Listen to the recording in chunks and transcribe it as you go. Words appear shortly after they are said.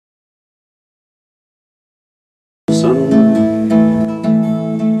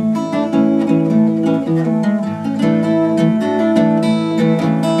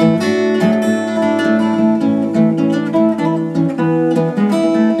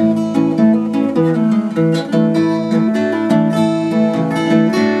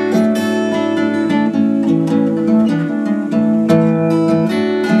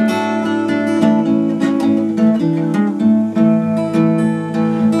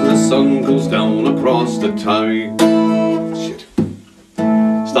sun goes down across the town. Shit.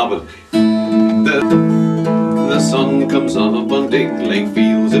 Stop it. The sun comes up on Diglake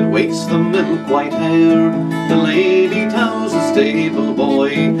Fields, it wakes the milk-white hare. The lady tells the stable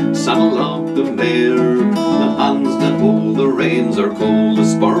boy, saddle up the mare. The hands that hold the reins are cold, the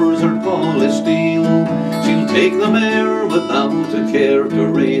spurs are polished steel. She'll take the mare without a care to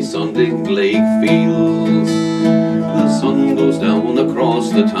race on Diglake Fields. The sun goes down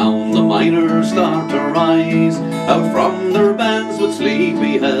across the town, the miners start to rise. Out from their beds with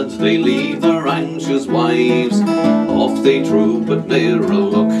sleepy heads they leave their anxious wives. Off they troop but ne'er a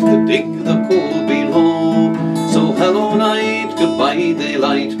look to dig the coal below. So hello night, goodbye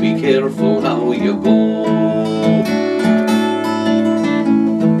daylight, be careful how you go.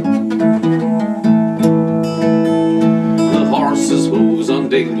 The horses' hooves on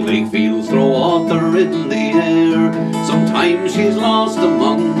Diglake Fields throw water in the air. Sometimes she's lost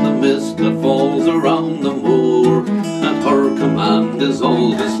among the mist that falls around the moor. At her command is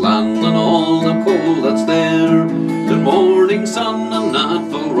all this land and all the coal that's there. The morning sun and at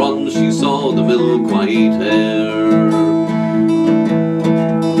full run she saw the milk-white hare.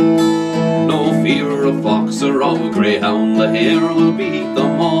 No fear of fox or of greyhound, the hare will beat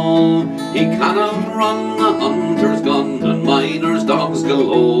them all. He cannot run a hunter's gun and miners' dogs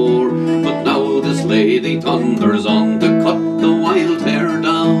galore. But now this lady thunders on to cut the wild hare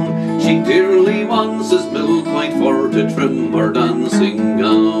down. She dearly wants his milk-white fur to trim her dancing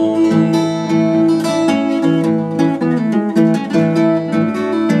gown.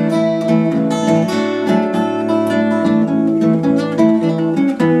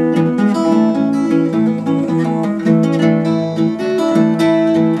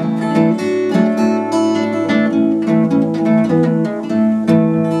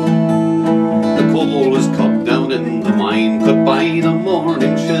 Cut by the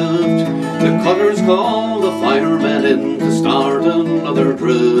morning shift, the cutters call the firemen in to start another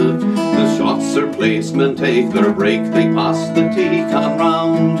drift. The shots are placed, men take their break, they pass the tea can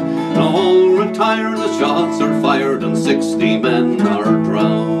round. All retire, the shots are fired and 60 men are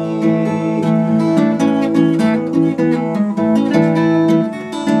drowned.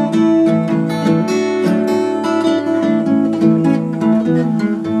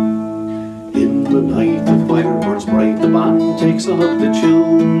 In the night the fire burns bright, the band takes up the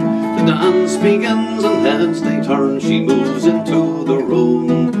tune. The dance begins and heads they turn, she moves into the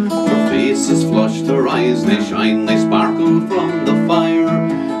room. Her face is flushed, her eyes they shine, they sparkle from the fire.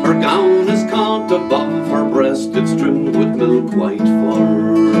 Her gown is caught above her breast, it's trimmed with milk-white